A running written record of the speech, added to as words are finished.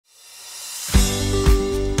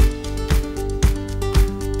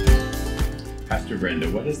Dr.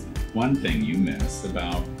 Brenda, what is one thing you miss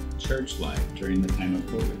about church life during the time of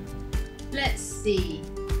COVID? Let's see.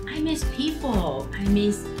 I miss people. I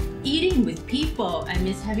miss eating with people. I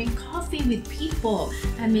miss having coffee with people.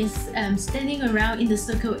 I miss standing around in the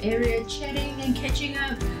circle area, chatting and catching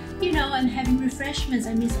up, and having refreshments.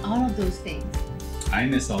 I miss all of those things. I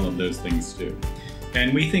miss all of those things too.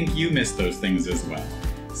 And we think you miss those things as well.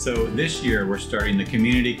 So this year we're starting the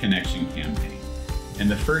Community Connection campaign. And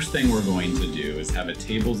the first thing we're going to do is have a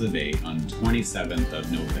Tables of 8 on 27th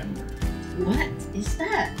of November. What is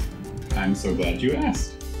that? I'm so glad you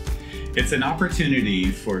asked. It's an opportunity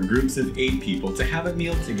for groups of 8 people to have a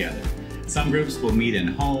meal together. Some groups will meet in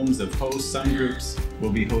homes of hosts, some groups will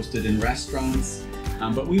be hosted in restaurants,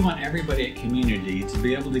 but we want everybody at Community to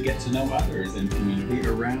be able to get to know others in Community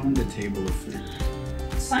around a table of food.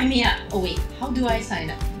 Sign me up. Oh wait, how do I sign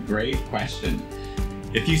up? Great question.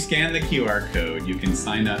 If you scan the QR code, you can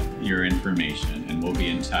sign up your information and we'll be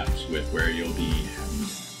in touch with where you'll be having